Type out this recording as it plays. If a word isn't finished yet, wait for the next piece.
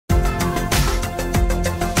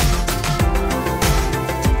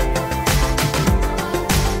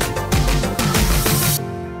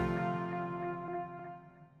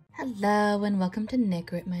Hello and welcome to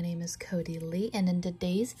Knit. My name is Cody Lee, and in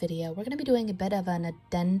today's video we're going to be doing a bit of an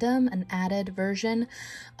addendum, an added version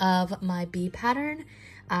of my bee pattern.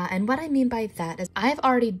 And what I mean by that is I've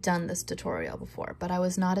already done this tutorial before, but I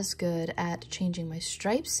was not as good at changing my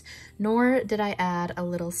stripes, nor did I add a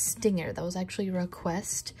little stinger. That was actually a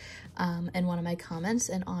request in one of my comments,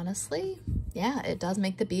 and honestly, yeah, it does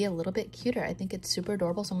make the bee a little bit cuter. I think it's super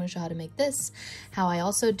adorable, so I'm going to show how to make this, how I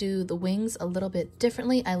also do the wings a little bit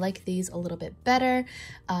differently. I like these a little bit better.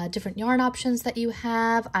 Different yarn options that you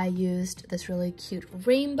have. I used this really cute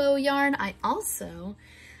rainbow yarn. I also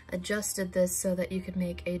adjusted this so that you could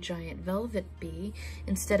make a giant velvet bee.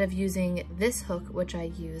 Instead of using this hook, which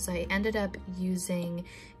I use, I ended up using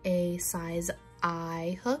a size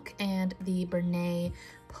I hook and the Crochet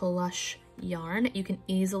plush yarn. You can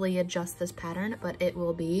easily adjust this pattern, but it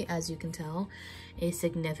will be, as you can tell, a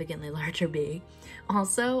significantly larger bee.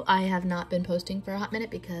 Also, I have not been posting for a hot minute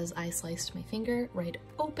because I sliced my finger right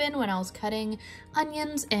open when I was cutting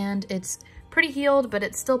onions, and it's pretty healed, but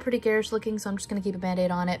it's still pretty garish looking, so I'm just gonna keep a band-aid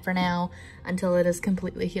on it for now until it is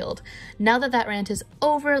completely healed. Now that that rant is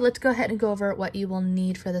over, let's go ahead and go over what you will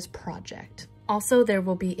need for this project. Also, there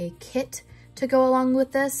will be a kit to go along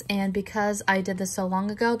with this, and because I did this so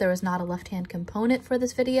long ago, there was not a left-hand component for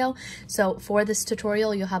this video. So for this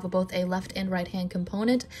tutorial, you'll have both a left and right-hand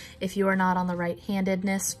component. If you are not on the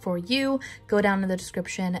right-handedness for you, go down in the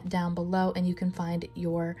description down below and you can find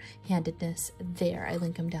your handedness there. I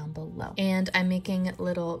link them down below. And I'm making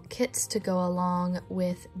little kits to go along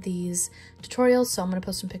with these tutorials, so I'm gonna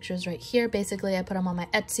post some pictures right here. Basically, I put them on my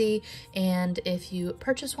Etsy, and if you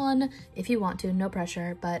purchase one, if you want to, no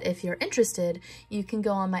pressure, but if you're interested, you can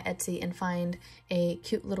go on my Etsy and find a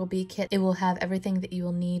cute little bee kit. It will have everything that you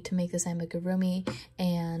will need to make this amigurumi,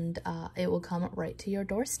 and it will come right to your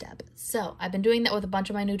doorstep. So I've been doing that with a bunch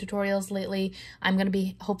of my new tutorials lately. I'm going to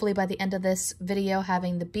be, hopefully by the end of this video,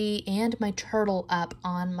 having the bee and my turtle up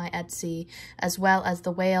on my Etsy, as well as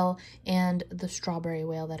the whale and the strawberry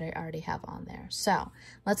whale that I already have on there. So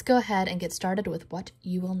let's go ahead and get started with what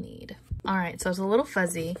you will need. All right, so it's a little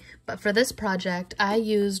fuzzy, but for this project, I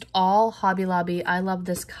used all Hobby Lobby I Love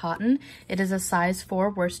This cotton. It is a size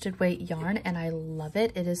 4 worsted weight yarn, and I love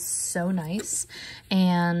it. It is so nice,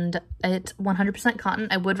 and it's 100% cotton.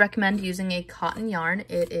 I would recommend using a cotton yarn.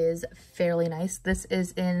 It is fairly nice. This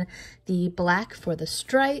is in the black for the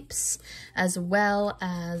stripes, as well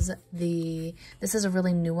as this is a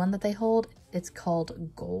really new one that they hold. It's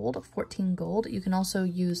called Gold, 14 Gold. You can also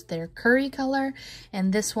use their curry color,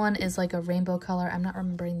 and this one is like a rainbow color. I'm not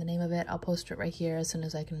remembering the name of it. I'll post it right here as soon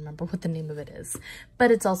as I can remember what the name of it is.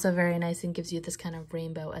 But it's also very nice and gives you this kind of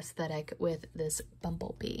rainbow aesthetic with this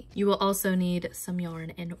bumblebee. You will also need some yarn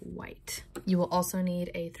in white. You will also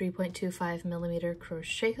need a 3.25mm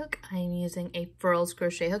crochet hook. I am using a Furls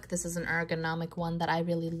crochet hook. This is an ergonomic one that I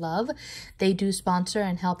really love. They do sponsor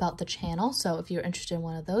and help out the channel, so if you're interested in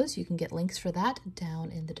one of those, you can get links for that down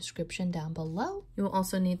in the description down below. You will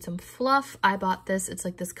also need some fluff. I bought this. It's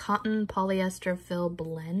like this cotton polyester fill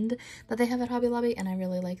blend that they have at Hobby Lobby, and I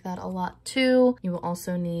really like that a lot too. You will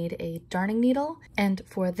also need a darning needle, and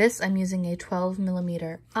for this I'm using a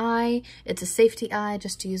 12mm eye. It's a safety eye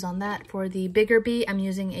just to use on that. For the bigger bee, I'm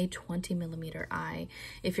using a 20mm eye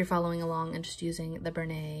if you're following along and just using the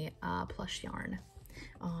Crochet plush yarn.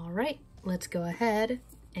 All right, let's go ahead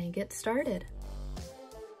and get started.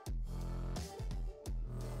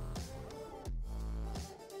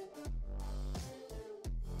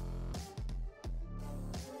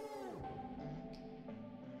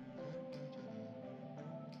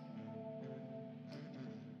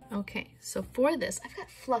 Okay, so for this, I've got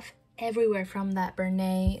fluff everywhere from that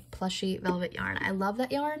Crochet plushy velvet yarn. I love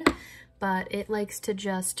that yarn, but it likes to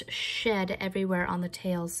just shed everywhere on the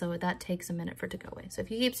tails, so that takes a minute for it to go away. So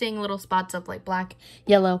if you keep seeing little spots of like black,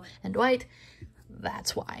 yellow, and white,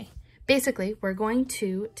 that's why. Basically, we're going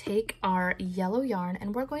to take our yellow yarn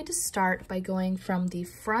and we're going to start by going from the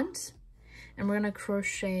front, and we're going to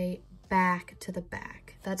crochet back to the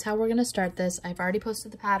back. That's how we're going to start this. I've already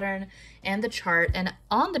posted the pattern and the chart, and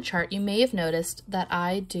on the chart you may have noticed that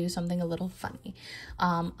I do something a little funny.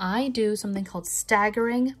 I do something called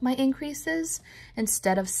staggering my increases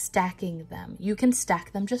instead of stacking them. You can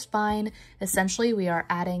stack them just fine. Essentially, we are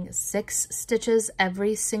adding 6 stitches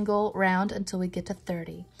every single round until we get to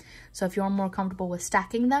 30. So if you're more comfortable with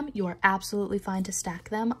stacking them, you are absolutely fine to stack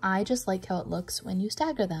them. I just like how it looks when you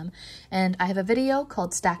stagger them. And I have a video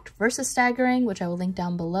called Stacked versus Staggering, which I will link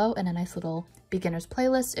down below in a nice little beginner's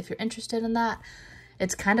playlist if you're interested in that.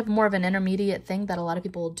 It's kind of more of an intermediate thing that a lot of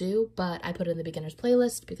people will do, but I put it in the beginner's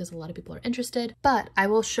playlist because a lot of people are interested. But I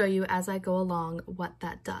will show you as I go along what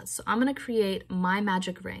that does. So I'm going to create my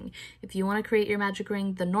magic ring. If you want to create your magic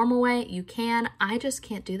ring the normal way, you can. I just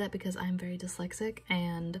can't do that because I'm very dyslexic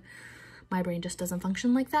and my brain just doesn't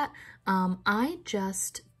function like that. I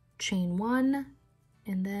just chain 1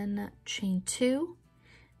 and then chain 2.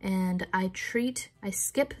 And I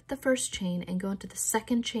skip the first chain and go into the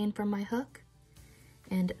second chain from my hook.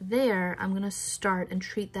 And there, I'm gonna start and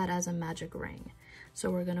treat that as a magic ring. So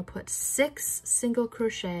we're gonna put 6 single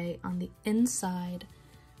crochet on the inside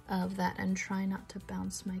of that and try not to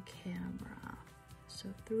bounce my camera. So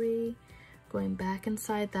 3, going back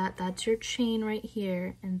inside that, that's your chain right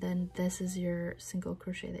here. And then this is your single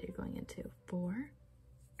crochet that you're going into. 4,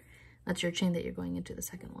 that's your chain that you're going into the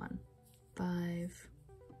second one. 5,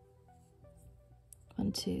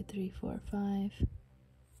 1, 2, 3, 4, 5,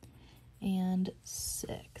 and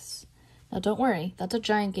 6. Now don't worry, that's a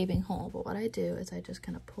giant gaping hole, but what I do is I just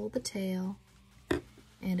kind of pull the tail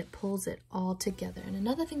and it pulls it all together. And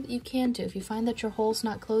another thing that you can do if you find that your hole's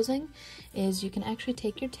not closing is you can actually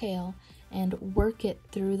take your tail and work it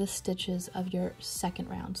through the stitches of your second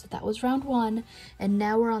round. So that was round 1, and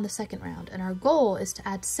now we're on the second round. And our goal is to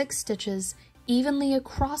add 6 stitches evenly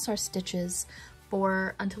across our stitches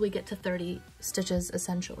until we get to 30 stitches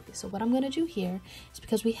essentially. So what I'm going to do here is,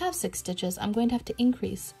 because we have 6 stitches, I'm going to have to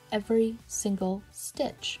increase every single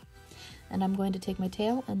stitch. And I'm going to take my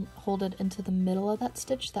tail and hold it into the middle of that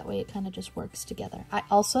stitch. That way it kind of just works together. I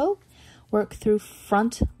also work through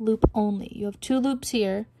front loop only. You have 2 loops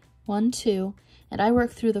here, 1, 2, and I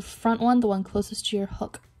work through the front one, the one closest to your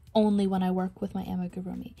hook, only when I work with my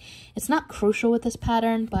amigurumi. It's not crucial with this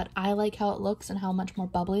pattern, but I like how it looks and how much more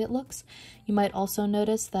bubbly it looks. You might also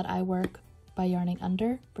notice that I work by yarning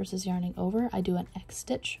under versus yarning over. I do an X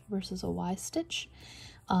stitch versus a Y stitch.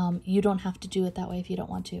 You don't have to do it that way if you don't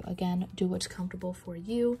want to. Again, do what's comfortable for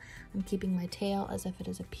you. I'm keeping my tail as if it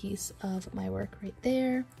is a piece of my work right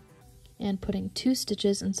there, and putting 2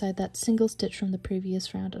 stitches inside that single stitch from the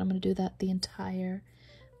previous round, and I'm going to do that the entire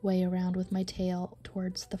way around with my tail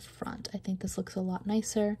towards the front. I think this looks a lot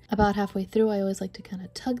nicer. About halfway through, I always like to kind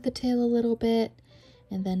of tug the tail a little bit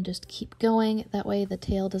and then just keep going. That way the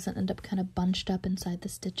tail doesn't end up kind of bunched up inside the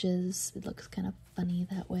stitches. It looks kind of funny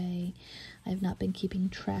that way. I've not been keeping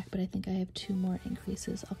track, but I think I have 2 more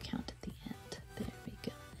increases. I'll count at the end. There we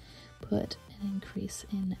go. Put an increase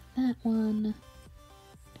in that one.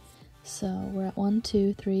 So we're at 1,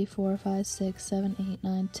 2, 3, 4, 5, 6, 7, 8,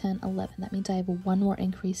 9, 10, 11. That means I have 1 more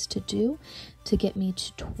increase to do to get me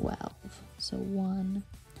to 12. So 1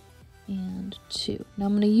 and 2. Now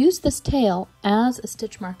I'm going to use this tail as a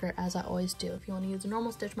stitch marker, as I always do. If you want to use a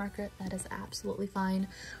normal stitch marker, that is absolutely fine.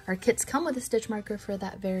 Our kits come with a stitch marker for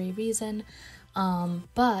that very reason.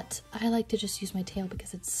 But I like to just use my tail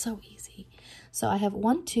because it's so easy. So I have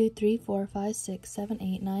 1, 2, 3, 4, 5, 6, 7,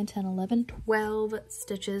 8, 9, 10, 11, 12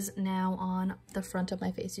 stitches now on the front of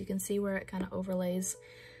my face. You can see where it kind of overlays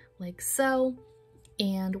like so.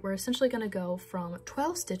 And we're essentially going to go from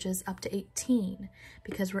 12 stitches up to 18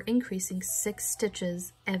 because we're increasing 6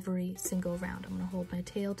 stitches every single round. I'm going to hold my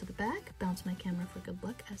tail to the back, bounce my camera for good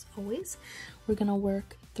luck as always. We're going to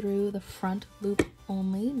work through the front loop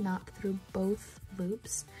only, not through both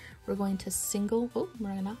loops. We're going to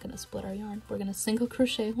we're not going to split our yarn. We're going to single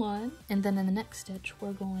crochet 1, and then in the next stitch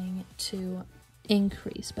we're going to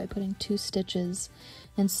increase by putting 2 stitches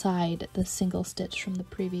inside the single stitch from the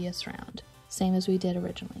previous round. Same as we did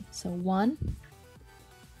originally. So 1,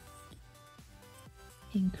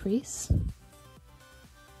 increase,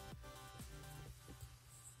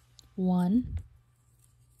 1,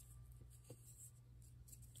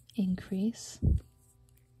 increase,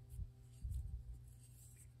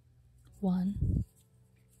 1,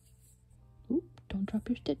 oop, don't drop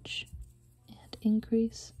your stitch, and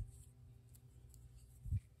increase,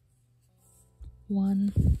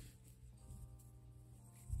 1,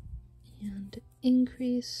 and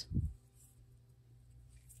increase,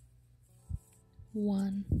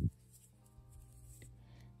 1,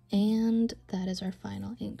 and that is our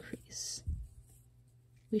final increase.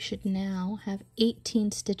 We should now have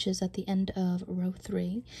 18 stitches at the end of row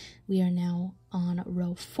 3. We are now on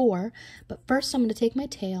row 4, but first I'm going to take my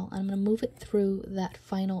tail and I'm going to move it through that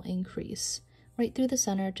final increase right through the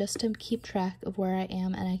center just to keep track of where I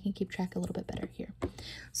am, and I can keep track a little bit better here.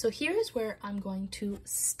 So here is where I'm going to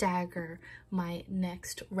stagger my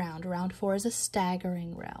next round. Round 4 is a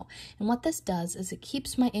staggering row, and what this does is it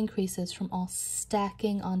keeps my increases from all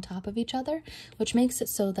stacking on top of each other, which makes it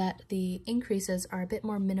so that the increases are a bit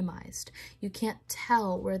more minimized. You can't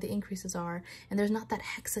tell where the increases are, and there's not that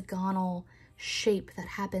hexagonal shape that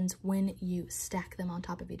happens when you stack them on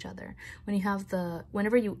top of each other.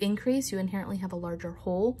 Whenever you increase, you inherently have a larger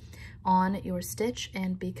hole on your stitch,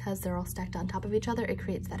 and because they're all stacked on top of each other, it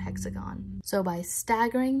creates that hexagon. So by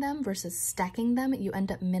staggering them versus stacking them, you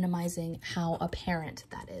end up minimizing how apparent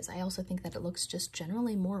that is. I also think that it looks just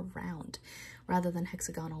generally more round rather than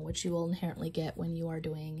hexagonal, which you will inherently get when you are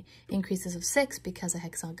doing increases of 6, because a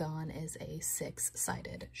hexagon is a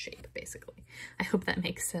 6-sided shape, basically. I hope that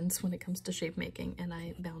makes sense when it comes to shape making, and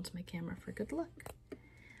I bounce my camera for good luck.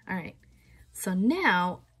 All right, so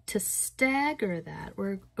now to stagger that,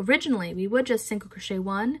 originally we would just single crochet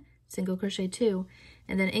 1, single crochet 2,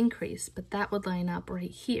 and then increase, but that would line up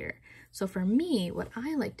right here. So for me, what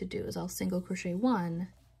I like to do is I'll single crochet 1,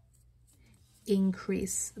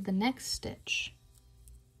 increase the next stitch,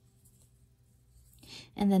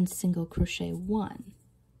 and then single crochet 1.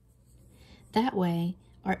 That way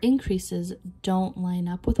our increases don't line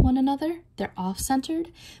up with one another. They're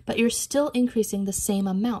off-centered, but you're still increasing the same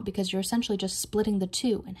amount because you're essentially just splitting the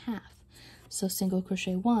 2 in half. So single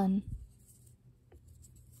crochet 1,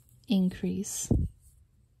 increase,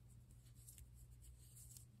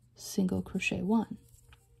 single crochet 1.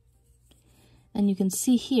 And you can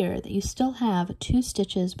see here that you still have 2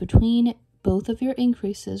 stitches between both of your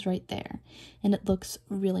increases right there, and it looks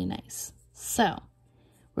really nice. So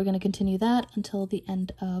we're going to continue that until the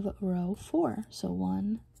end of row 4. So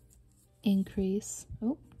 1, increase,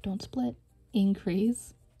 oh, don't split,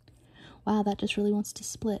 increase. Wow, that just really wants to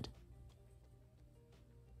split.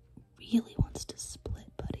 Really wants to split,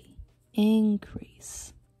 buddy.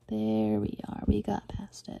 Increase. There we are, we got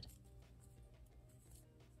past it.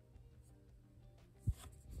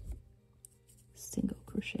 Single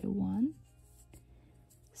crochet 1,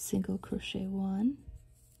 single crochet 1,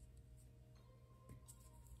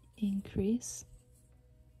 increase,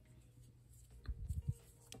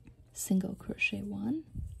 single crochet 1,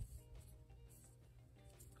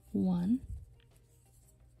 1,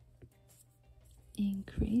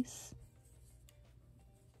 increase,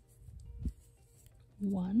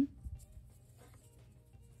 1,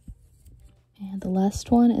 and the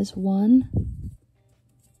last one is 1,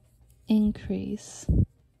 increase,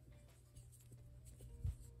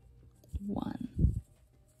 1.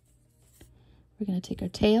 We're going to take our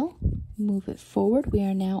tail, move it forward. We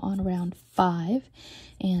are now on round 5,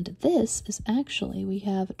 and this is actually, we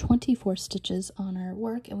have 24 stitches on our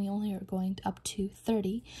work, and we only are going up to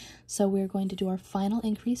 30. So we're going to do our final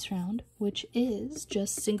increase round, which is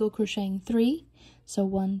just single crocheting 3. So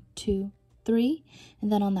 1, 2, 3,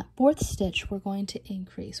 and then on that 4th stitch we're going to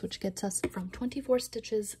increase, which gets us from 24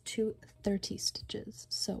 stitches to 30 stitches.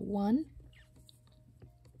 So 1,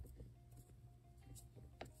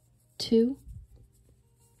 2,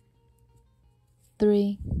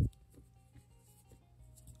 3,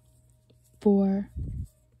 4,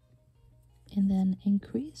 and then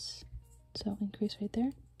increase. So increase right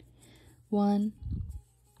there. 1,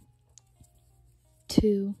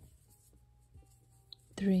 2,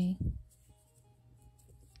 3,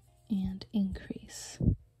 and increase.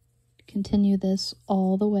 Continue this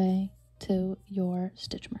all the way to your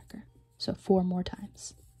stitch marker. So 4 more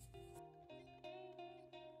times.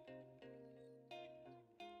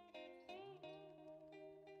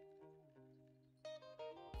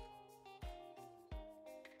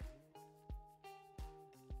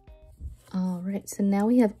 All right, so now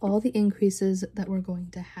we have all the increases that we're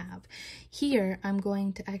going to have. Here, I'm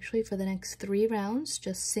going to actually, for the next 3 rounds,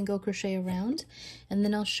 just single crochet around, and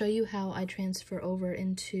then I'll show you how I transfer over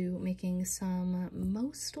into making some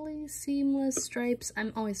mostly seamless stripes.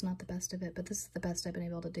 I'm always not the best of it, but this is the best I've been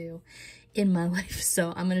able to do in my life.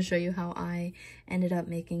 So I'm going to show you how I ended up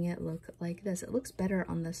making it look like this. It looks better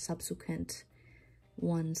on the subsequent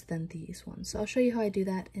ones than these ones. So I'll show you how I do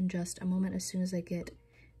that in just a moment as soon as I get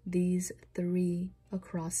these 3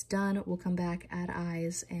 across done. We'll come back, add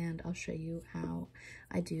eyes, and I'll show you how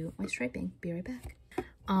I do my striping. Be right back.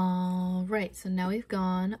 All right, so now we've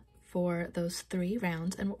gone for those 3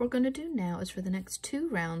 rounds, and what we're going to do now is for the next 2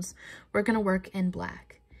 rounds, we're going to work in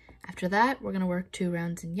black. After that, we're going to work 2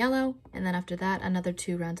 rounds in yellow, and then after that, another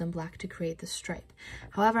 2 rounds in black to create the stripe.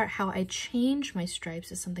 However, how I change my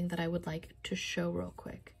stripes is something that I would like to show real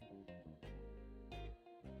quick.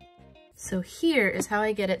 So here is how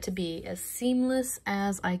I get it to be as seamless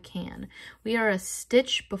as I can. We are a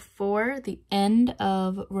stitch before the end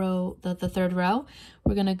of row, the 3rd row.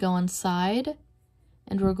 We're going to go inside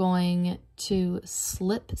and we're going to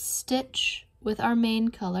slip stitch with our main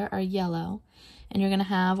color, our yellow, and you're gonna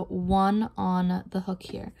have one on the hook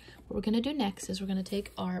here. What we're gonna do next is we're gonna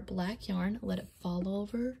take our black yarn, let it fall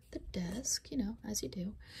over the desk, you know, as you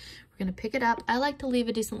do. We're gonna pick it up. I like to leave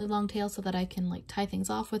a decently long tail so that I can like tie things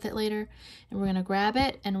off with it later. And we're gonna grab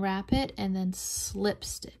it and wrap it and then slip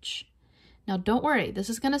stitch. Now don't worry, this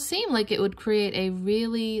is gonna seem like it would create a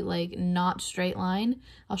really like not straight line.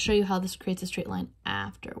 I'll show you how this creates a straight line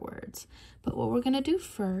afterwards. But what we're gonna do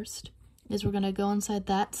first is we're gonna go inside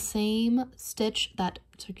that same stitch, that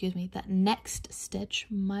next stitch,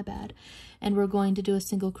 my bad, and we're going to do a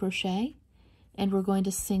single crochet, and we're going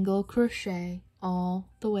to single crochet all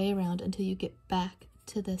the way around until you get back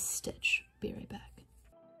to this stitch. Be right back.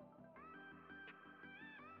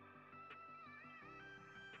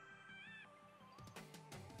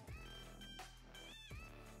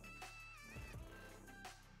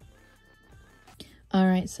 All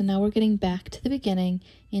right, so now we're getting back to the beginning,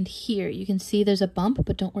 and here you can see there's a bump,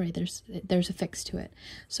 but don't worry, there's a fix to it.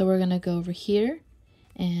 So we're gonna go over here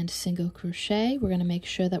and single crochet. We're gonna make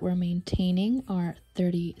sure that we're maintaining our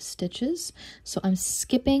 30 stitches. So I'm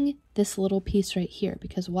skipping this little piece right here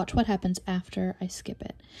because watch what happens after I skip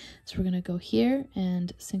it. So we're gonna go here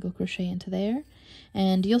and single crochet into there,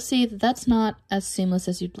 and you'll see that that's not as seamless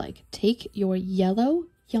as you'd like. Take your yellow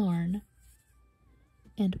yarn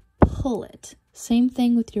and pull it. Same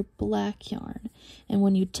thing with your black yarn. And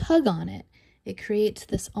when you tug on it, it creates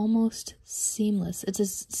this almost seamless, it's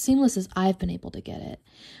as seamless as I've been able to get it,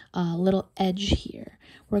 little edge here.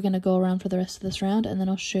 We're going to go around for the rest of this round, and then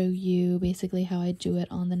I'll show you basically how I do it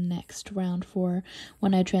on the next round for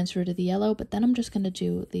when I transfer to the yellow, but then I'm just going to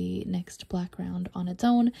do the next black round on its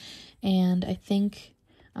own, and I think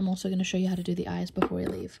I'm also going to show you how to do the eyes before we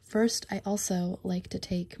leave. First, I also like to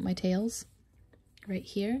take my tails right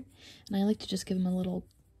here, and I like to just give them a little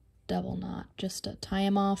double knot just to tie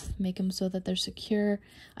them off, make them so that they're secure.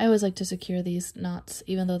 I always like to secure these knots,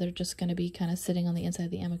 even though they're just going to be kind of sitting on the inside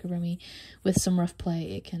of the amigurumi. With some rough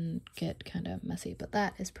play, it can get kind of messy, but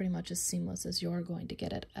that is pretty much as seamless as you're going to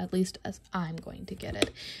get it, at least as I'm going to get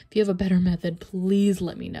it. If you have a better method, please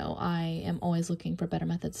let me know. I am always looking for better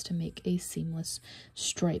methods to make a seamless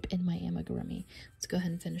stripe in my amigurumi. Let's go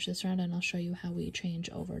ahead and finish this round, and I'll show you how we change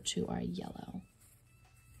over to our yellow.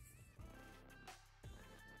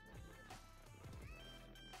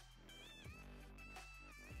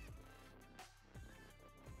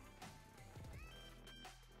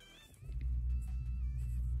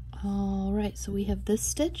 All right, so we have this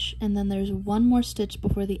stitch, and then there's one more stitch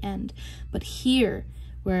before the end. But here,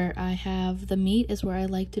 where I have the meat, is where I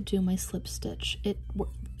like to do my slip stitch. It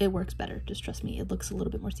works better, just trust me. It looks a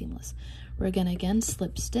little bit more seamless. We're gonna, again,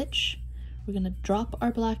 slip stitch. We're gonna drop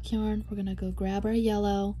our black yarn. We're gonna go grab our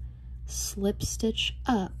yellow, slip stitch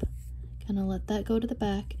up, gonna let that go to the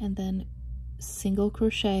back, and then single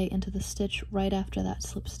crochet into the stitch right after that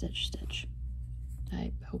slip stitch stitch.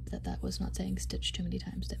 I hope that that was not saying stitch too many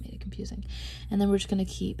times. That made it confusing. And then we're just going to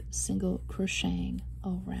keep single crocheting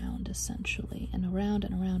around, essentially, and around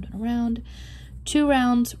and around and around. 2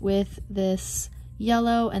 rounds with this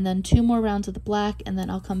yellow, and then 2 more rounds of the black, and then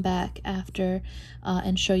I'll come back after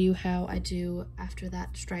and show you how I do after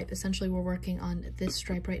that stripe. Essentially, we're working on this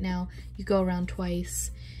stripe right now. You go around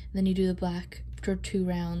twice, then you do the black for 2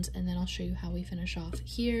 rounds, and then I'll show you how we finish off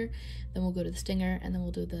here. Then we'll go to the stinger, and then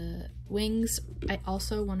we'll do the wings. I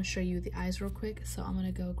also want to show you the eyes real quick, so I'm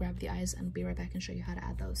gonna go grab the eyes and be right back and show you how to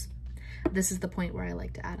add those. This is the point where I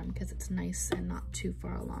like to add them because it's nice and not too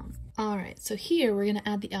far along. All right, so here we're gonna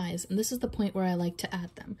add the eyes, and this is the point where I like to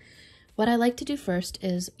add them. What I like to do first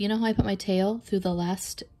is, you know how I put my tail through the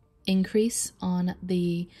last increase on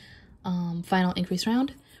the final increase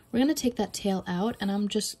round? We're going to take that tail out, and I'm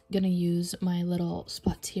just going to use my little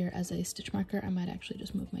spots here as a stitch marker. I might actually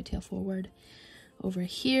just move my tail forward over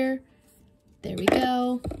here. There we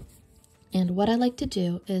go. And what I like to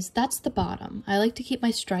do is, that's the bottom. I like to keep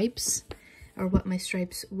my stripes, or what my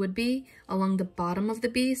stripes would be, along the bottom of the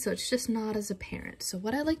bee, so it's just not as apparent. So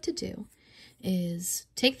what I like to do is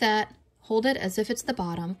take that, hold it as if it's the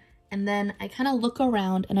bottom, and then I kind of look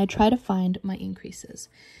around and I try to find my increases.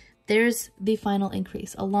 There's the final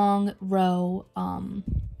increase, a long row,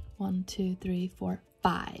 1, 2, 3, 4,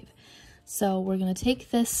 5. So we're going to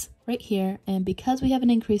take this right here, and because we have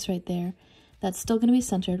an increase right there, that's still going to be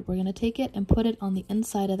centered, we're going to take it and put it on the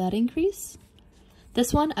inside of that increase.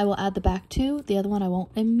 This one I will add the back to, the other one I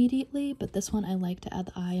won't immediately, but this one I like to add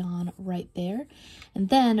the eye on right there. And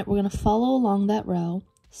then we're going to follow along that row,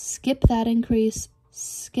 skip that increase,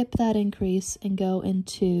 and go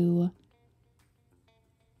into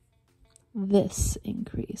this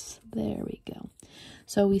increase. There we go.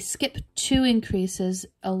 So we skip 2 increases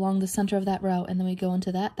along the center of that row, and then we go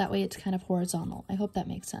into that. That way it's kind of horizontal. I hope that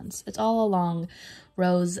makes sense. It's all along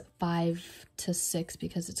rows 5 to 6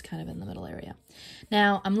 because it's kind of in the middle area.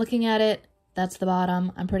 Now I'm looking at it. That's the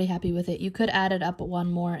bottom. I'm pretty happy with it. You could add it up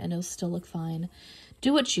 1 more and it'll still look fine.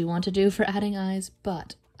 Do what you want to do for adding eyes,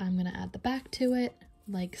 but I'm going to add the back to it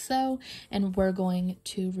like so, and we're going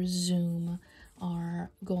to resume our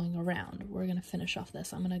going around. We're going to finish off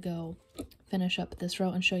this. I'm going to go finish up this row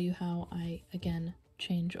and show you how I, again,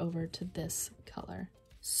 change over to this color.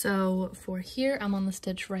 So for here, I'm on the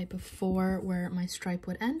stitch right before where my stripe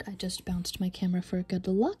would end. I just bounced my camera for good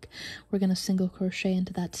luck. We're going to single crochet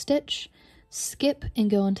into that stitch, skip and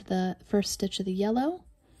go into the first stitch of the yellow,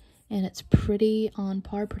 and it's pretty on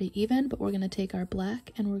par, pretty even, but we're going to take our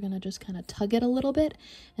black and we're going to just kind of tug it a little bit,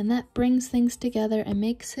 and that brings things together and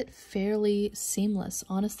makes it fairly seamless.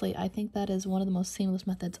 Honestly, I think that is one of the most seamless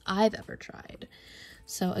methods I've ever tried.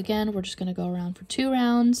 So again, we're just going to go around for 2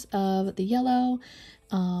 rounds of the yellow.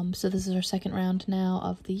 So this is our second round now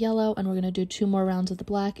of the yellow, and we're going to do 2 more rounds of the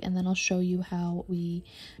black, and then I'll show you how we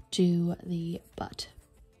do the butt.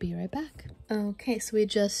 Be right back. Okay, so we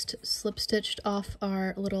just slip stitched off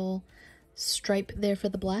our little stripe there for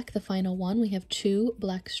the black, the final one. We have 2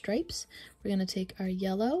 black stripes. We're going to take our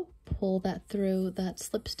yellow, pull that through that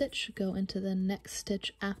slip stitch, go into the next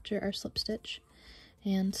stitch after our slip stitch,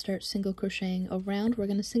 and start single crocheting around. We're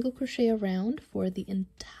going to single crochet around for the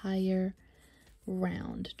entire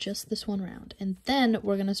round, just this one round, and then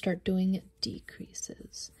we're going to start doing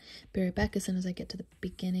decreases. Be right back as soon as I get to the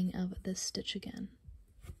beginning of this stitch again.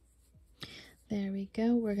 There we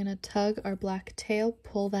go. We're going to tug our black tail,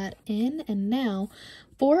 pull that in, and now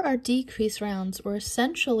for our decrease rounds, we're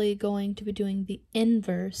essentially going to be doing the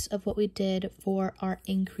inverse of what we did for our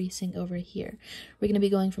increasing over here. We're going to be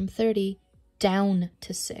going from 30 down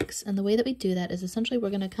to 6, and the way that we do that is essentially we're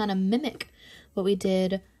going to kind of mimic what we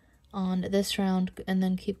did on this round and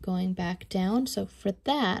then keep going back down. So for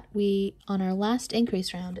that, we, on our last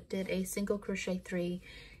increase round, did a single crochet 3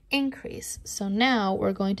 increase. So now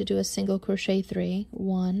we're going to do a single crochet 3,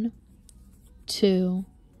 1, 2,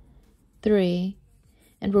 3,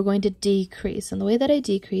 and we're going to decrease. And the way that I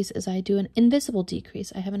decrease is I do an invisible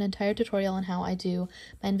decrease. I have an entire tutorial on how I do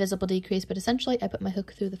my invisible decrease, but essentially I put my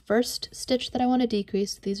hook through the first stitch that I want to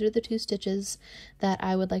decrease. These are the 2 stitches that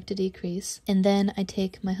I would like to decrease, and then I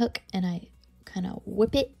take my hook and I kind of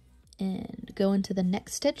whip it and go into the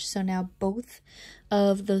next stitch. So now both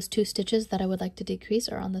of those 2 stitches that I would like to decrease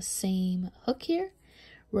are on the same hook here.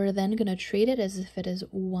 We're then going to treat it as if it is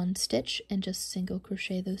 1 stitch and just single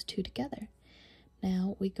crochet those 2 together.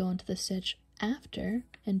 Now we go into the stitch after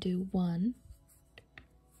and do 1,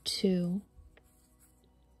 2,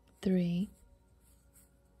 3,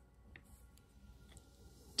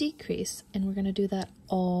 decrease, and we're going to do that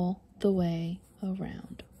all the way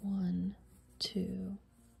around. 1, 2,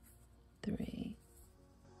 3.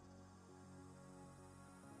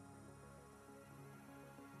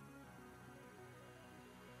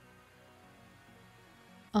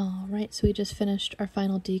 All right, so we just finished our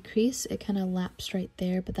final decrease. It kind of laps right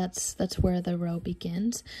there, but that's where the row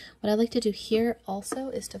begins. What I like to do here also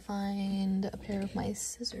is to find a pair of my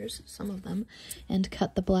scissors, some of them, and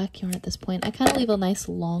cut the black yarn at this point. I kind of leave a nice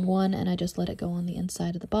long one, and I just let it go on the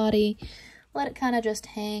inside of the body. Let it kind of just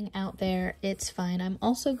hang out there. It's fine. I'm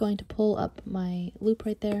also going to pull up my loop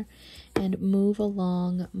right there and move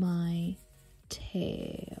along my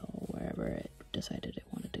tail wherever it decided it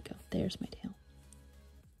wanted to go. There's my tail.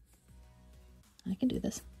 I can do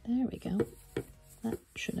this. There we go. That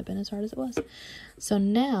shouldn't have been as hard as it was. So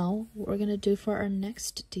now what we're going to do for our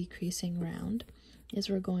next decreasing round is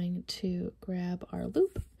we're going to grab our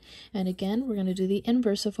loop, and again we're going to do the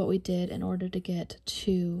inverse of what we did in order to get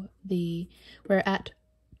to the, we're at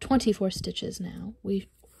 24 stitches now. We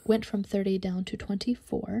went from 30 down to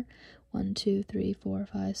 24. 1, 2, 3, 4,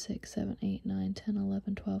 5, 6, 7, 8, 9, 10,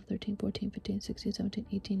 11, 12, 13, 14, 15, 16, 17,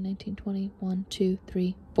 18, 19, 20, 1, 2,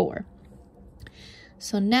 3, 4.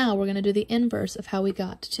 So now we're going to do the inverse of how we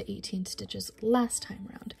got to 18 stitches last time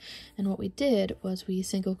round. And what we did was we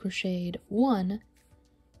single crocheted 1,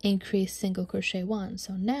 increase single crochet 1.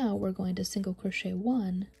 So now we're going to single crochet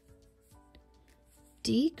 1,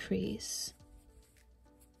 decrease,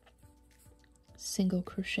 single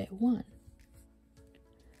crochet 1.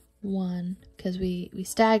 1, because we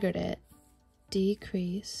staggered it,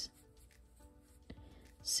 decrease,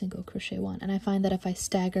 single crochet 1. And I find that if I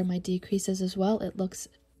stagger my decreases as well, it looks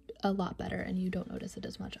a lot better and you don't notice it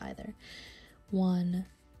as much either. 1,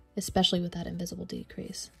 especially with that invisible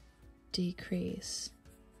decrease, decrease,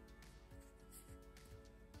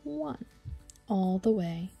 1 all the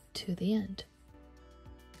way to the end.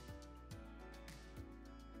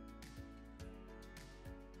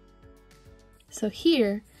 So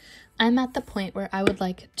here, I'm at the point where I would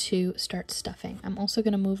like to start stuffing. I'm also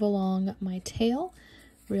going to move along my tail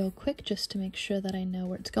real quick just to make sure that I know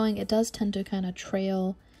where it's going. It does tend to kind of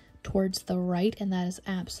trail towards the right, and that is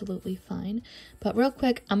absolutely fine. But real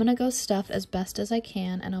quick, I'm going to go stuff as best as I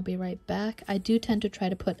can, and I'll be right back. I do tend to try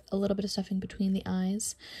to put a little bit of stuffing between the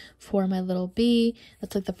eyes for my little bee.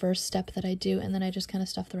 That's like the first step that I do, and then I just kind of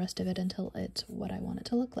stuff the rest of it until it's what I want it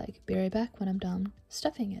to look like. Be right back when I'm done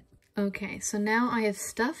stuffing it. Okay, so now I have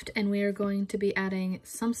stuffed, and we are going to be adding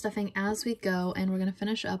some stuffing as we go, and we're going to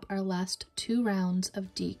finish up our last 2 rounds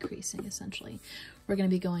of decreasing, essentially. We're going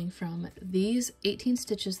to be going from these 18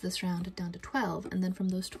 stitches this round down to 12, and then from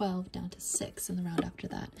those 12 down to 6 in the round after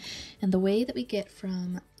that. And the way that we get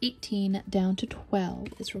from 18 down to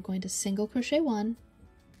 12 is we're going to single crochet 1.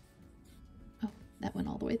 Oh, that went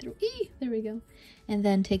all the way through. There we go. And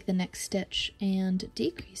then take the next stitch and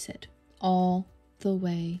decrease it all the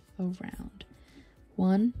way around.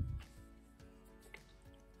 1,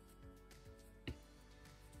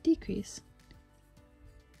 decrease,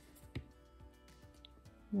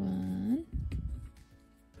 1,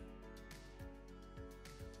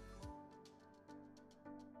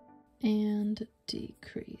 and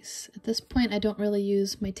decrease. At this point, I don't really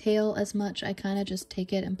use my tail as much. I kind of just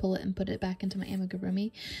take it and pull it and put it back into my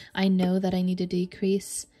amigurumi. I know that I need to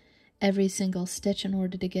decrease every single stitch in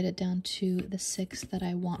order to get it down to the 6 that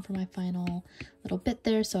I want for my final little bit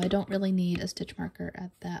there, so I don't really need a stitch marker at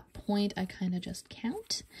that point. I kind of just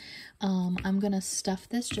count. I'm gonna stuff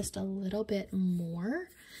this just a little bit more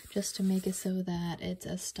just to make it so that it's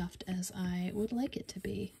as stuffed as I would like it to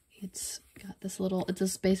be. It's got this little, it's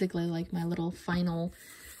just basically like my little final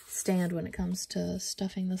stand when it comes to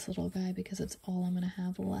stuffing this little guy, because it's all I'm gonna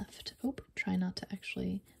have left. Oh, try not to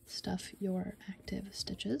actually stuff your active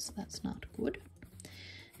stitches, that's not good.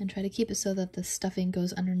 And try to keep it so that the stuffing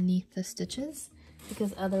goes underneath the stitches,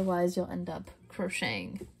 because otherwise you'll end up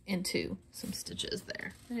crocheting into some stitches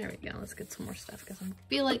there. There we go, let's get some more stuff because I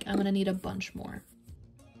feel like I'm gonna need a bunch more.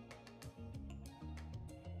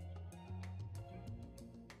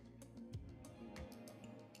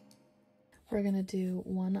 We're gonna do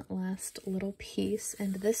one last little piece,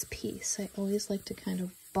 and this piece, I always like to kind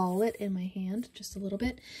of ball it in my hand just a little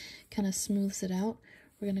bit, kind of smooths it out.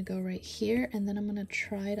 We're gonna go right here, and then I'm gonna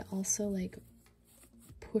try to also like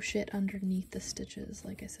push it underneath the stitches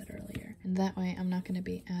like I said earlier, and that way I'm not gonna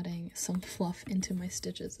be adding some fluff into my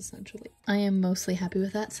stitches essentially. I am mostly happy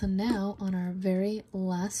with that. So now on our very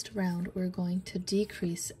last round, we're going to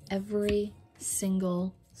decrease every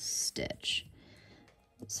single stitch.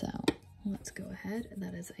 So let's go ahead, and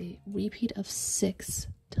that is a repeat of 6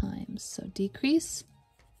 times. So decrease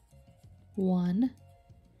 1.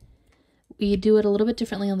 We do it a little bit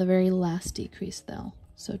differently on the very last decrease though.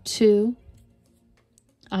 So 2,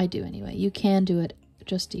 I do anyway. You can do it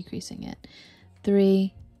just decreasing it.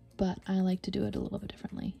 3, but I like to do it a little bit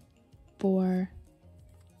differently. 4,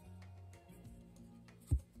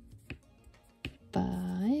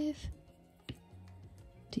 5,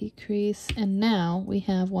 decrease, and now we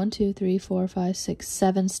have 1, 2, 3, 4, 5, 6,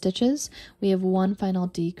 7 stitches. We have one final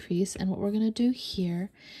decrease, and what we're going to do here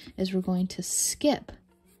is we're going to skip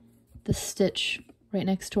the stitch right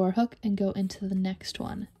next to our hook and go into the next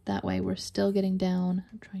one. That way we're still getting down.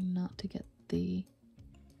 I'm trying not to get the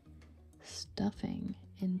stuffing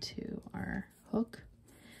into our hook.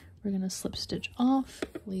 We're going to slip stitch off,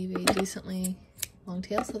 leave a decently long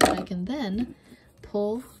tail so that I can then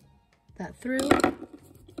pull that through.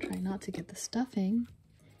 Try not to get the stuffing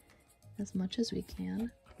as much as we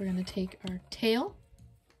can. We're going to take our tail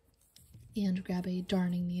and grab a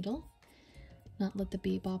darning needle, not let the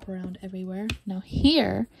bee bop around everywhere. Now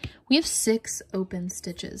here we have 6 open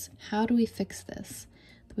stitches. How do we fix this?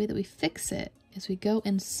 The way that we fix it is we go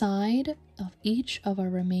inside of each of our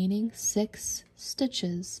remaining 6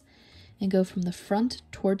 stitches and go from the front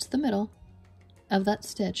towards the middle of that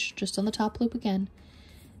stitch, just on the top loop again,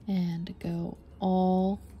 and go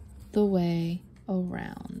all the way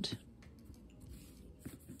around.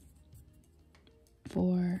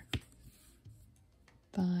 4,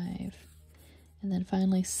 5, and then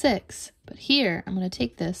finally 6. But here I'm going to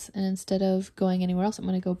take this, and instead of going anywhere else, I'm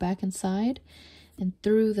going to go back inside and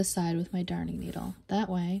through the side with my darning needle. That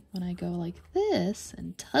way, when I go like this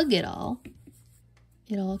and tug it all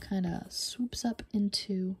kind of swoops up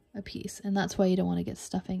into a piece. And that's why you don't want to get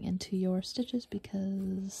stuffing into your stitches,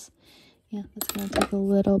 because yeah, that's going to take a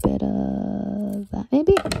little bit of that.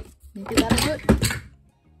 Maybe that'll do it.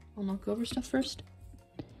 I'll knock over stuff first.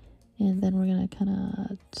 And then we're gonna kind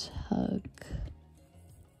of tug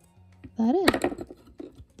that in.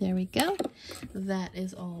 There we go. That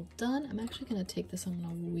is all done. I'm actually gonna take this, I'm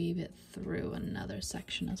gonna weave it through another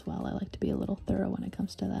section as well. I like to be a little thorough when it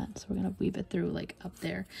comes to that. So we're gonna weave it through like up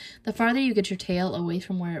there. The farther you get your tail away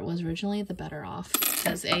from where it was originally, the better off.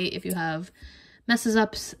 Because if you have messes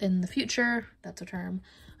ups in the future, that's a term,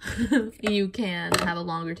 you can have a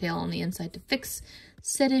longer tail on the inside to fix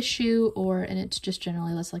said issue, and it's just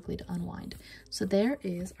generally less likely to unwind. So there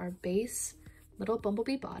is our base little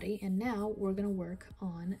bumblebee body, and now we're gonna work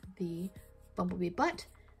on the bumblebee butt,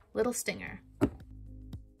 little stinger.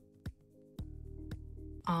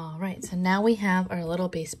 All right, so now we have our little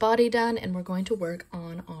base body done, and we're going to work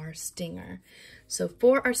on our stinger. So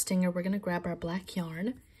for our stinger, we're gonna grab our black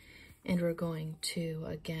yarn, and we're going to,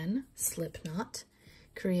 again, slip knot,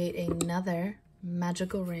 create another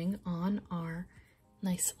magical ring on our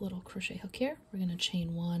nice little crochet hook here. We're gonna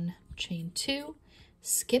chain 1, chain 2,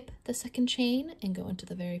 skip the second chain and go into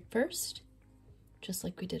the very first, just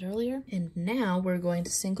like we did earlier. And now we're going to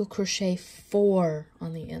single crochet 4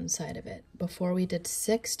 on the inside of it. Before we did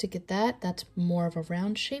 6 to get that. That's more of a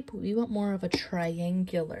round shape. We want more of a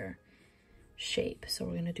triangular shape. So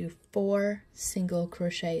we're gonna do 4 single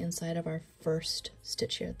crochet inside of our first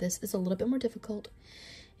stitch here. This is a little bit more difficult,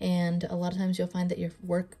 and a lot of times you'll find that your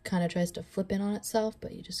work kind of tries to flip in on itself,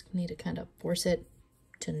 but you just need to kind of force it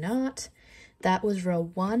to not. That was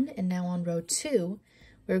row 1, and now on row 2,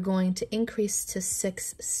 we're going to increase to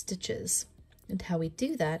 6 stitches. And how we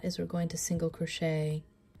do that is we're going to single crochet,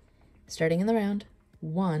 starting in the round,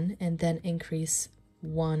 1, and then increase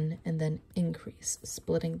 1, and then increase,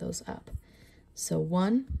 splitting those up. So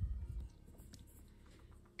 1,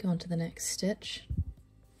 go into the next stitch,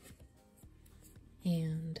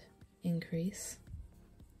 and increase.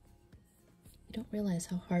 You don't realize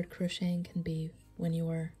how hard crocheting can be when you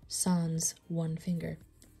are sans one finger.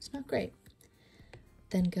 It's not great.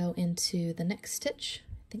 Then go into the next stitch.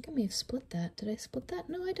 I think I may have split that. Did I split that?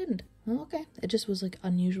 No, I didn't. Oh, okay. It just was like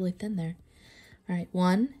unusually thin there. All right,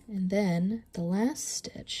 1, and then the last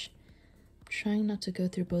stitch. I'm trying not to go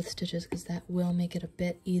through both stitches because that will make it a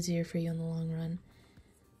bit easier for you in the long run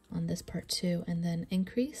on this part too. And then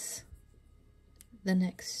increase the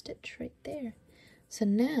next stitch right there. So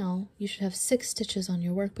now you should have 6 stitches on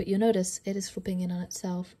your work, but you'll notice it is flipping in on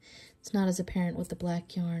itself. It's not as apparent with the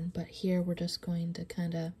black yarn, but here we're just going to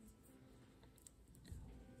kind of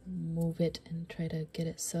move it and try to get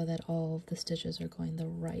it so that all of the stitches are going the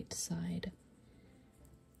right side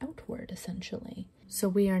outward, essentially. So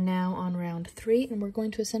we are now on round 3, and we're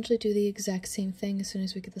going to essentially do the exact same thing as soon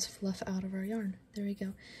as we get this fluff out of our yarn. There we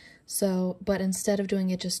go. So, but instead of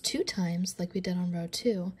doing it just 2 times like we did on row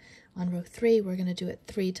 2, on row 3, we're going to do it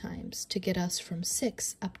 3 times to get us from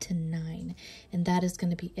 6 up to 9. And that is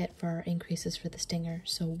going to be it for our increases for the stinger.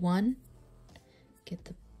 So 1, get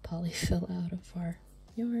the polyfill out of our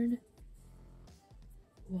yarn.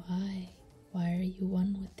 Why? Why are you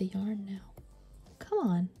one with the yarn now? Come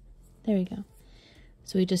on. There we go.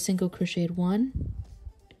 So we just single crocheted 1,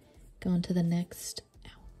 go into the next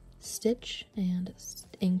stitch and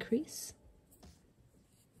increase,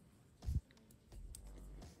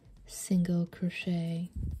 single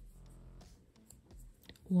crochet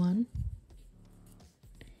 1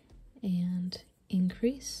 and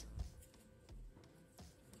increase,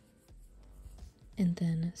 and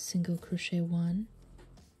then single crochet 1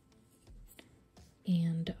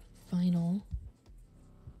 and final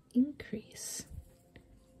increase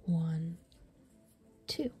 1,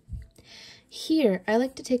 2. Here, I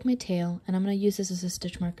like to take my tail, and I'm going to use this as a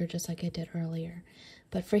stitch marker just like I did earlier.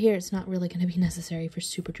 But for here, it's not really going to be necessary for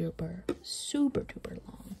super duper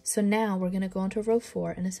long. So now we're going to go into row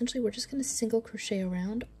 4, and essentially we're just going to single crochet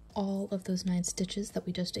around all of those 9 stitches that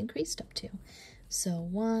we just increased up to. So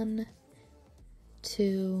 1,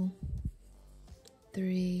 2,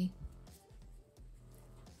 3,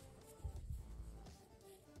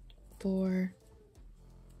 4,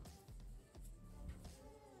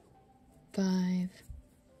 5,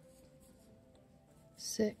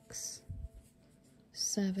 6,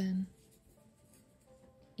 7,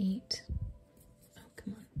 8. Oh,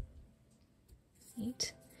 come on.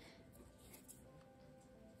 8.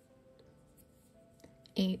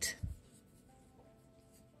 8.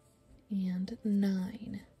 And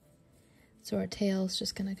 9. So our tail's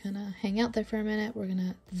just gonna kind of hang out there for a minute. We're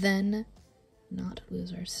gonna then not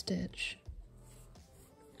lose our stitch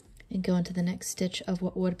and go into the next stitch of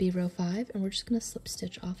what would be row 5, and we're just going to slip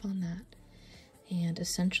stitch off on that and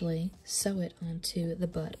essentially sew it onto the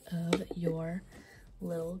butt of your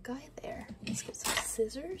little guy there. Let's get some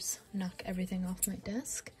scissors, knock everything off my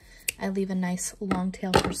desk. I leave a nice long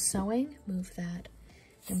tail for sewing. Move that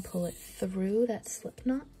and pull it through that slip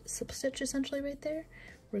stitch essentially right there.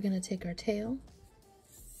 We're gonna take our tail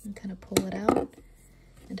and kind of pull it out.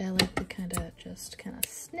 And I like to kind of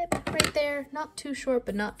snip right there. Not too short,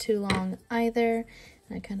 but not too long either.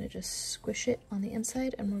 And I kind of just squish it on the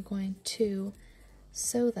inside, and we're going to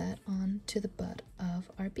sew that onto the butt of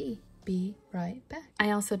our bee. Be right back. I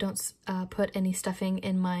also don't put any stuffing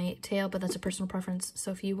in my tail, but that's a personal preference. So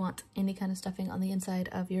if you want any kind of stuffing on the inside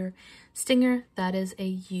of your stinger, that is a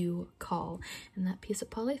you call. And that piece of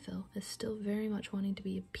polyfill is still very much wanting to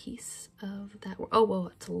be a piece of that. Oh, whoa,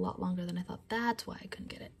 it's a lot longer than I thought. That's why I couldn't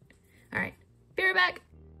get it. All right, be right back.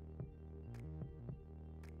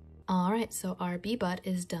 All right, so our bee butt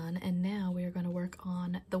is done, and now we are going to work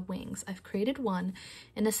on the wings. I've created one,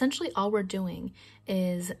 and essentially all we're doing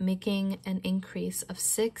is making an increase of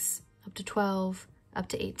 6 up to 12 up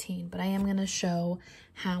to 18, but I am going to show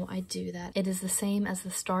how I do that. It is the same as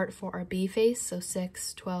the start for our bee face, so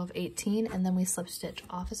 6, 12, 18, and then we slip stitch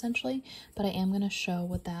off essentially, but I am going to show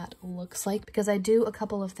what that looks like because I do a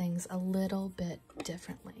couple of things a little bit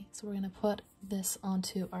differently. So we're going to put this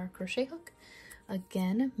onto our crochet hook.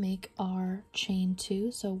 Again, make our chain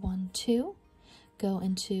 2, so 1, 2, go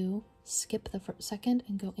into, skip the second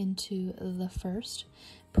and go into the first,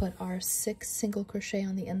 put our 6 single crochet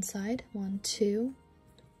on the inside, 1, 2,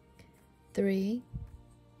 3,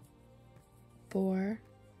 4,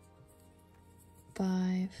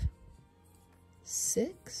 5,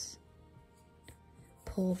 6,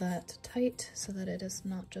 pull that tight so that it is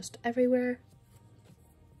not just everywhere.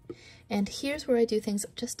 And here's where I do things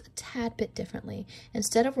just a tad bit differently.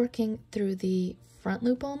 Instead of working through the front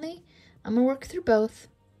loop only, I'm gonna work through both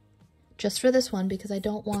just for this one because I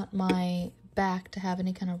don't want my back to have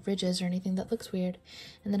any kind of ridges or anything that looks weird.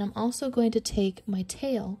 And then I'm also going to take my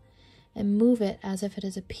tail and move it as if it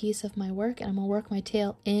is a piece of my work, and I'm gonna work my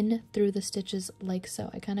tail in through the stitches like so.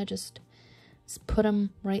 I kind of just put them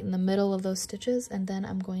right in the middle of those stitches, and then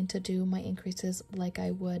I'm going to do my increases like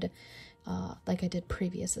I would like I did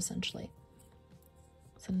previous essentially.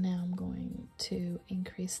 So now I'm going to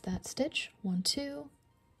increase that stitch, 1, 2.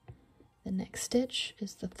 The next stitch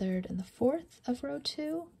is the 3rd and the 4th of row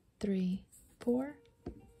 2, 3, 4.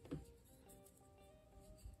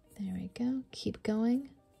 There we go. Keep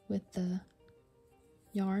going with the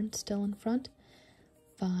yarn still in front.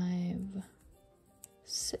 5,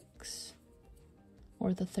 6.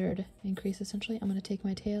 Or the 3rd increase essentially. I'm going to take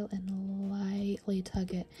my tail and lightly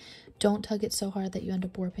tug it. Don't tug it so hard that you end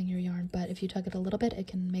up warping your yarn, but if you tug it a little bit, it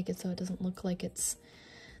can make it so it doesn't look like it's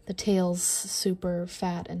the tail's super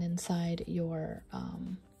fat and inside your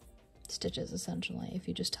stitches essentially. If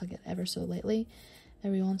you just tug it ever so lightly,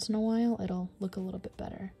 every once in a while, it'll look a little bit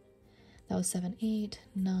better. That was 7, 8,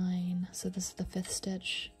 9. So this is the 5th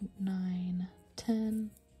stitch, 9, 10.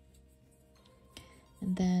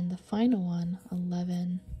 And then the final one,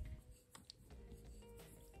 11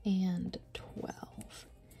 and 12.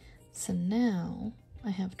 So now I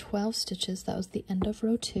have 12 stitches. That was the end of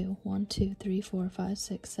row 2. 1, 2, 3, 4, 5,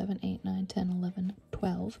 6, 7, 8, 9, 10, 11,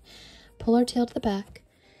 12. Pull our tail to the back,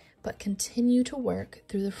 but continue to work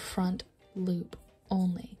through the front loop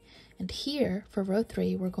only. And here for row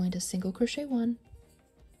 3, we're going to single crochet 1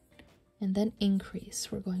 and then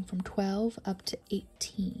increase. We're going from 12 up to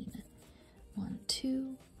 18. 1,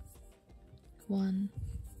 2, 1,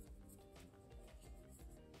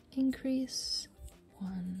 increase,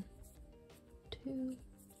 1, 2,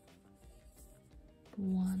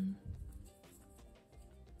 1,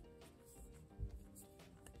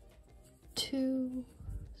 2,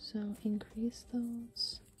 so increase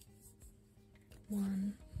those,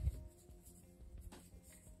 1,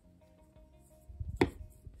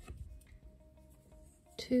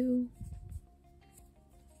 2,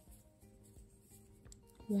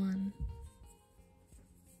 1,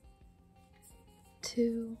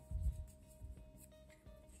 2,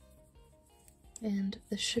 and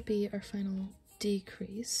this should be our final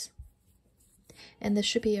decrease, and this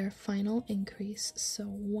should be our final increase, so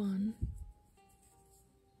 1,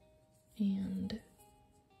 and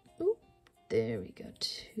oop, there we go,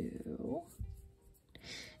 2,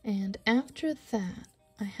 and after that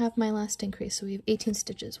I have my last increase, so we have 18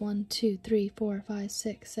 stitches. 1, 2, 3, 4, 5,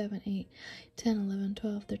 6, 7, 8, 10, 11,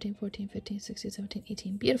 12, 13, 14, 15, 16, 17,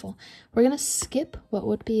 18. Beautiful. We're going to skip what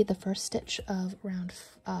would be the first stitch of round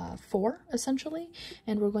 4, essentially,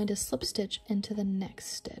 and we're going to slip stitch into the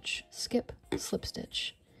next stitch. Skip, slip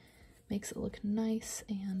stitch. Makes it look nice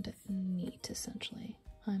and neat, essentially.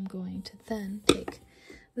 I'm going to then take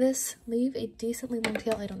this, leave a decently long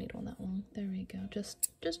tail. I don't need one that long. There we go. Just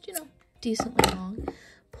you know, decently long.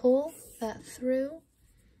 Pull that through,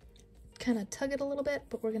 kind of tug it a little bit,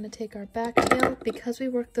 but we're going to take our back tail. Because we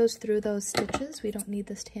worked those through those stitches, we don't need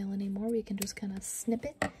this tail anymore. We can just kind of snip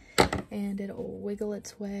it and it'll wiggle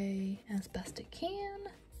its way as best it can.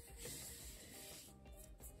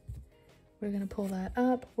 We're going to pull that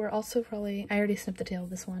up. We're also probably, I already snipped the tail of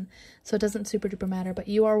this one, so it doesn't super duper matter, but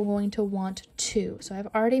you are going to want two. So I've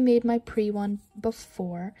already made my pre one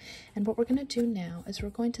before, and what we're going to do now is we're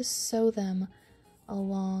going to sew them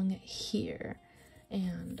along here.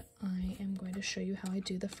 And I am going to show you how I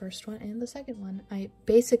do the first one and the second one. I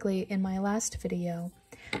basically, in my last video,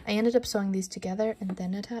 I ended up sewing these together and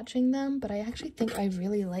then attaching them, but I actually think I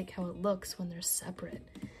really like how it looks when they're separate.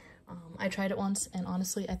 I tried it once, and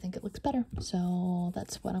honestly, I think it looks better. So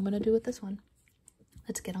that's what I'm going to do with this one.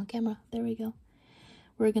 Let's get on camera. There we go.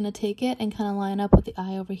 We're going to take it and kind of line up with the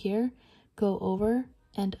eye over here, go over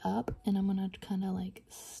and up, and I'm going to kind of like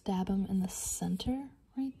stab them in the center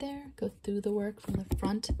right there. Go through the work from the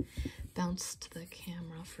front, bounce to the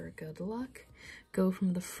camera for good luck. Go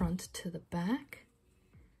from the front to the back,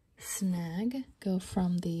 snag, go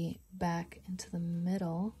from the back into the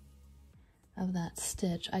middle of that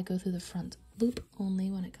stitch. I go through the front loop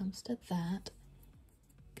only when it comes to that.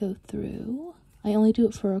 Go through. I only do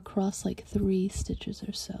it for across like 3 stitches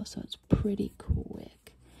or so, so it's pretty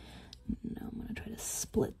quick. No, I'm gonna try to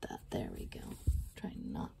split that. There we go. Try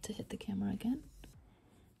not to hit the camera again.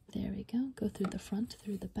 There we go. Go through the front,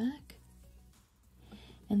 through the back,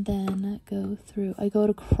 and then go through. I go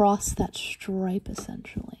to cross that stripe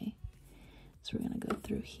essentially. So we're gonna go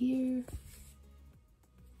through here,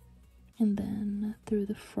 and then through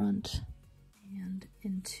the front and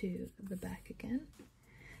into the back again.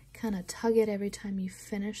 Kind of tug it every time you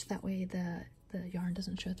finish, that way the yarn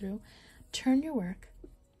doesn't show through. Turn your work,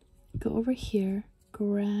 go over here,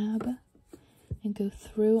 grab and go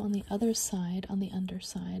through on the other side, on the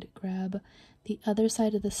underside, grab the other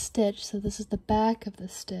side of the stitch. So this is the back of the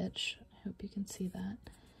stitch. I hope you can see that.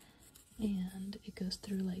 And it goes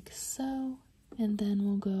through like so, and then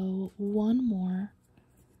we'll go one more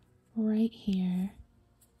right here.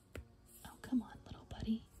 Oh, come on, little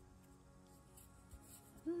buddy.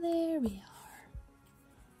 There we are.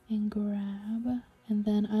 And grab, and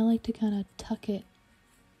then I like to kind of tuck it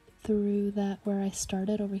through that where I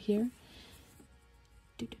started over here.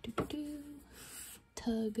 Do, do, do, do, do.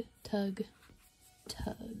 Tug, tug,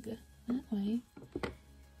 tug. That way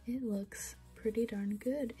it looks pretty darn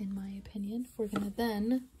good in my opinion. We're gonna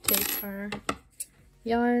then take our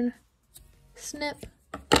yarn, snip,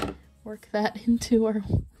 work that into our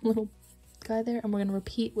little guy there, and we're gonna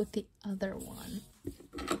repeat with the other one.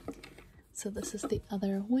 So this is the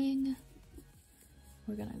other wing.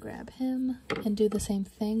 We're gonna grab him and do the same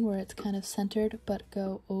thing where it's kind of centered, but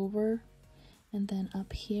go over and then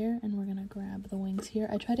up here, and we're gonna grab the wings here.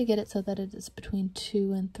 I try to get it so that it is between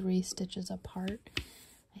 2 and 3 stitches apart.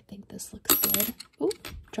 I think this looks good. Ooh,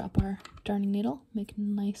 drop our darning needle, make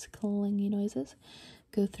nice clingy noises.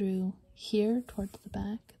 Go through here towards the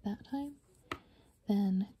back that time,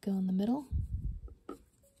 then go in the middle.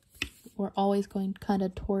 We're always going kind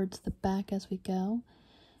of towards the back as we go.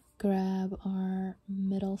 Grab our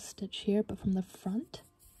middle stitch here, but from the front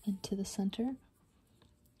into the center,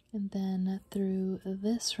 and then through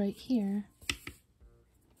this right here,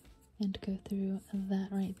 and go through that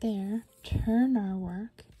right there. Turn our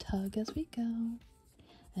work, tug as we go.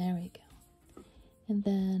 There we go. And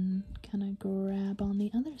then kind of grab on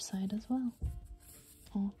the other side as well.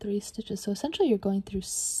 All 3 stitches. So essentially you're going through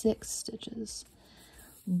 6 stitches.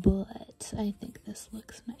 But I think this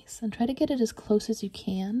looks nice. And try to get it as close as you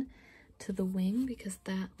can to the wing, because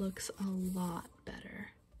that looks a lot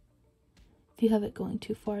better. If you have it going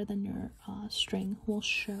too far, then your string will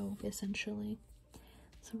show essentially.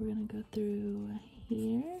 So we're gonna go through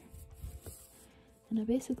here, and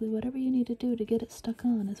basically whatever you need to do to get it stuck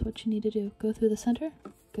on is what you need to do. Go through the center,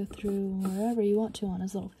 go through wherever you want to on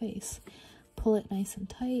his little face, pull it nice and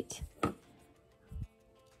tight,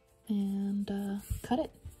 and cut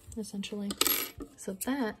it essentially. So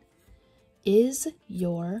that is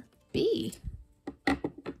your bee.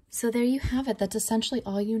 So there you have it. That's essentially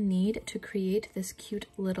all you need to create this cute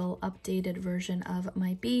little updated version of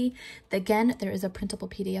my bee. Again, there is a printable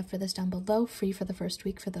PDF for this down below, free for the first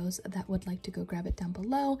week for those that would like to go grab it down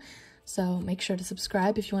below. So make sure to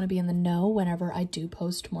subscribe if you want to be in the know whenever I do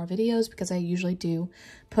post more videos, because I usually do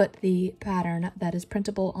put the pattern that is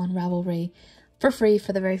printable on Ravelry for free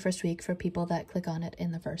for the very first week for people that click on it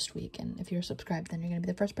in the first week. And if you're subscribed, then you're going to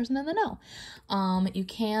be the first person in the know. You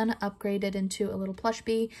can upgrade it into a little plush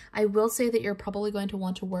bee. I will say that you're probably going to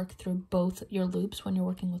want to work through both your loops when you're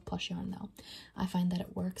working with plush yarn though. I find that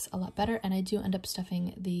it works a lot better, and I do end up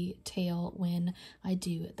stuffing the tail when I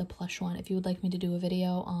do the plush one. If you would like me to do a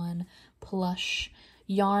video on plush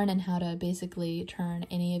yarn and how to basically turn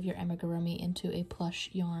any of your amigurumi into a plush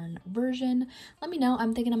yarn version, let me know.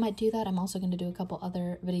 I'm thinking I might do that. I'm also going to do a couple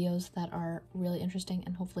other videos that are really interesting,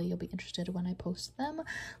 and hopefully you'll be interested when I post them,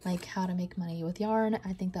 like how to make money with yarn.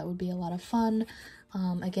 I think that would be a lot of fun.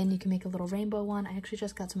 Again, you can make a little rainbow one. I actually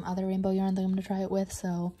just got some other rainbow yarn that I'm going to try it with,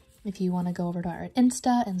 so if you want to go over to our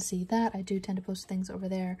Insta and see that, I do tend to post things over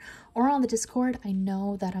there or on the Discord. I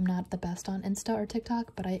know that I'm not the best on Insta or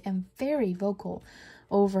TikTok, but I am very vocal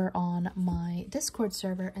over on my Discord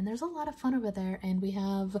server, and there's a lot of fun over there, and we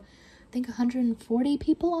have, I think, 140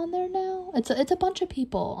 people on there now. It's a bunch of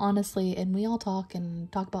people, honestly, and we all talk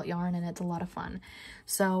about yarn, and it's a lot of fun.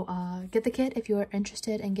 So get the kit if you are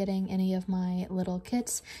interested in getting any of my little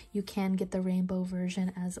kits. You can get the rainbow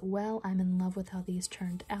version as well. I'm in love with how these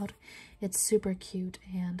turned out. It's super cute,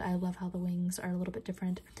 and I love how the wings are a little bit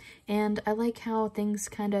different, and I like how things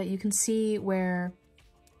kind of, you can see where,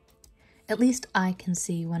 at least I can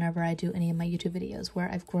see whenever I do any of my YouTube videos, where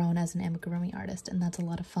I've grown as an amigurumi artist, and that's a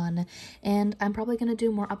lot of fun. And I'm probably going to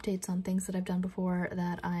do more updates on things that I've done before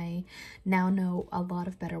that I now know a lot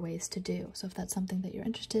of better ways to do. So if that's something that you're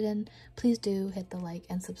interested in, please do hit the like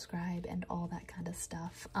and subscribe and all that kind of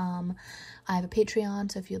stuff. I have a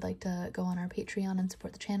Patreon, so if you'd like to go on our Patreon and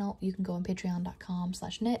support the channel, you can go on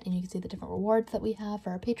patreon.com/knit, and you can see the different rewards that we have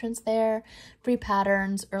for our patrons there, free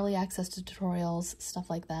patterns, early access to tutorials, stuff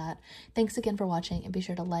like that. Thanks again for watching, and be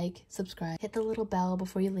sure to like, subscribe, hit the little bell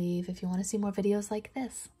before you leave if you want to see more videos like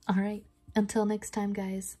this. All right, until next time,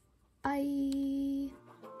 guys. Bye.